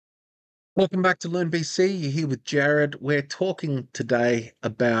Welcome back to Learn BC. You're here with Jared. We're talking today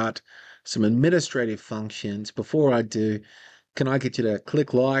about some administrative functions. Before I do, can I get you to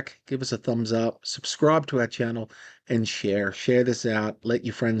click like, give us a thumbs up, subscribe to our channel, and share? Share this out, let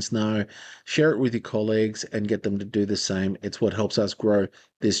your friends know, share it with your colleagues, and get them to do the same. It's what helps us grow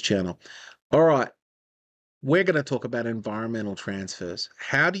this channel. All right, we're going to talk about environmental transfers.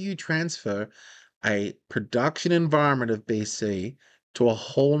 How do you transfer a production environment of BC to a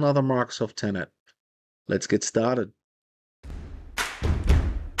whole nother Microsoft tenant? Let's get started.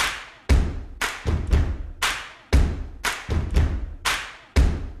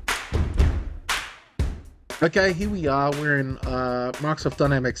 Okay, here we are. We're in Microsoft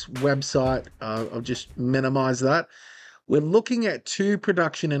Dynamics website. I'll just minimize that. We're looking at two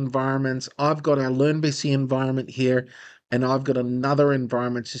production environments. I've got our LearnBC environment here, and I've got another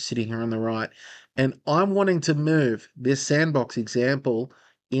environment just sitting here on the right. And I'm wanting to move this sandbox example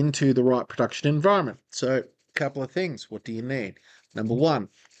into the right production environment. So a couple of things. What do you need? Number one,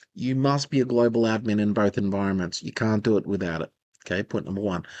 you must be a global admin in both environments. You can't do it without it. Okay, point number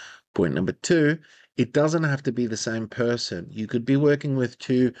one. Point number two, it doesn't have to be the same person. You could be working with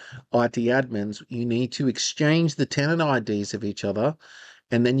two IT admins. You need to exchange the tenant IDs of each other,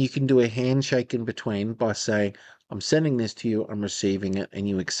 and then you can do a handshake in between by saying, I'm sending this to you, I'm receiving it, and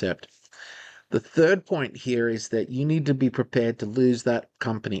you accept. The third point here is that you need to be prepared to lose that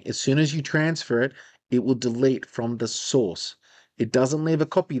company. As soon as you transfer it, it will delete from the source. It doesn't leave a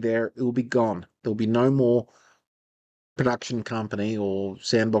copy there, it will be gone. There'll be no more production company or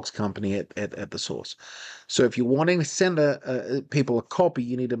sandbox company at the source. So if you're wanting to send people a copy,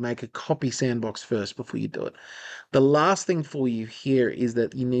 you need to make a copy sandbox first before you do it. The last thing for you here is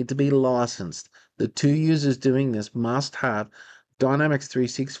that you need to be licensed. The two users doing this must have Dynamics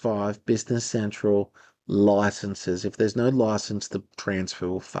 365 Business Central licenses. If there's no license, the transfer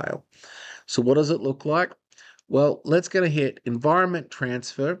will fail. So what does it look like? Well, let's go hit Environment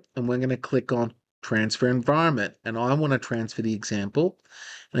Transfer, and we're going to click on Transfer Environment, and I want to transfer the example,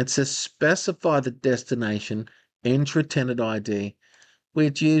 and it says specify the destination, enter a tenant ID,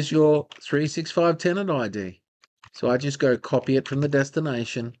 which is your 365 tenant ID. So I just go copy it from the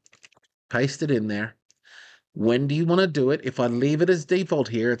destination, paste it in there. When do you want to do it? If I leave it as default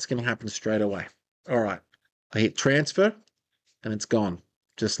here, it's going to happen straight away. All right, I hit transfer and it's gone,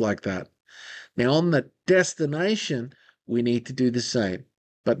 just like that. Now on the destination, we need to do the same.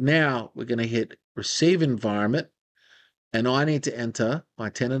 But now we're going to hit receive environment, and I need to enter my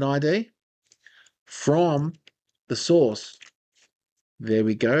tenant ID from the source. There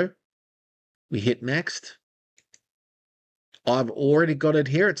we go. We hit next. I've already got it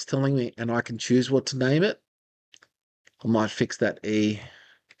here. It's telling me, and I can choose what to name it. I might fix that E.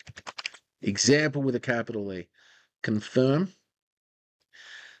 Example with a capital E. Confirm.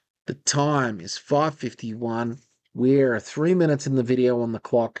 The time is 5:51. We're 3 minutes in the video on the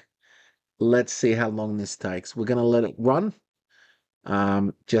clock. Let's see how long this takes. We're going to let it run.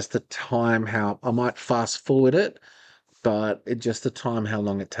 Just to time how I might fast forward it, but just to time how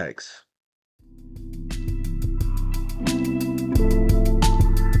long it takes.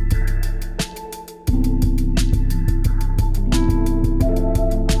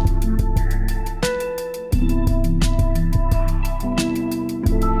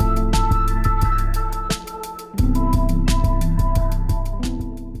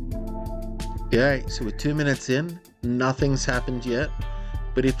 Okay, so we're 2 minutes in, nothing's happened yet,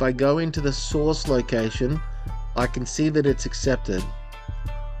 but if I go into the source location, I can see that it's accepted.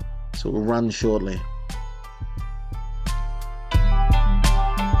 So we'll run shortly.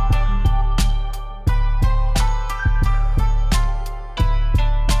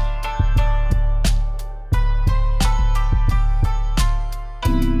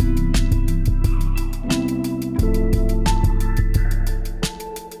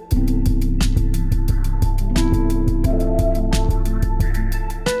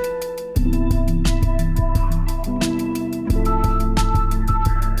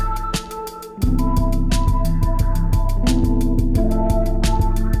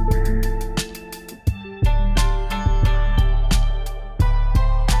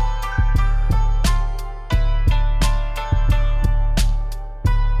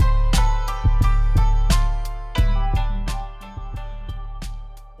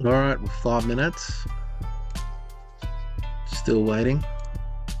 All right, we're 5 minutes. Still waiting.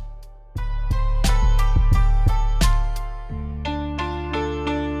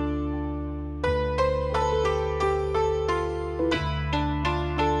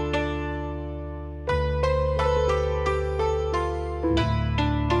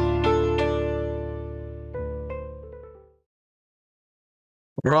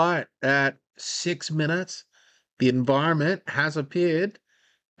 Right at 6 minutes, the environment has appeared,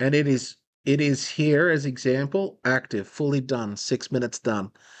 and it is here as example, active, fully done, 6 minutes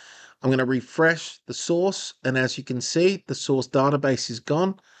done. I'm going to refresh the source, and as you can see, the source database is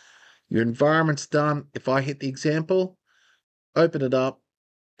gone. Your environment's done. If I hit the example, open it up,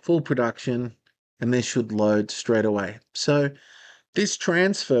 full production, and this should load straight away. So this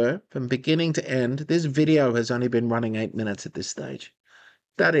transfer from beginning to end, this video has only been running 8 minutes at this stage.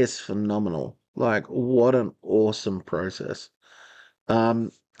 That is phenomenal. Like, what an awesome process.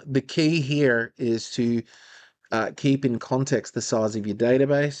 Um, the key here is to keep in context the size of your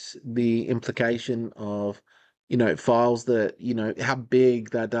database, the implication of, files that, how big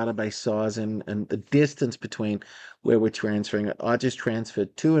that database size and the distance between where we're transferring it. I just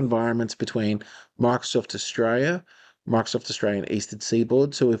transferred two environments between Microsoft Australia, Microsoft Australia and Eastern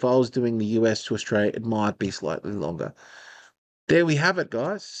Seaboard. So if I was doing the US to Australia, it might be slightly longer. There we have it,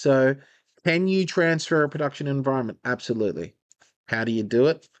 guys. So can you transfer a production environment? Absolutely. How do you do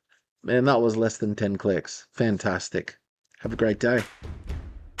it? Man, that was less than 10 clicks. Fantastic. Have a great day.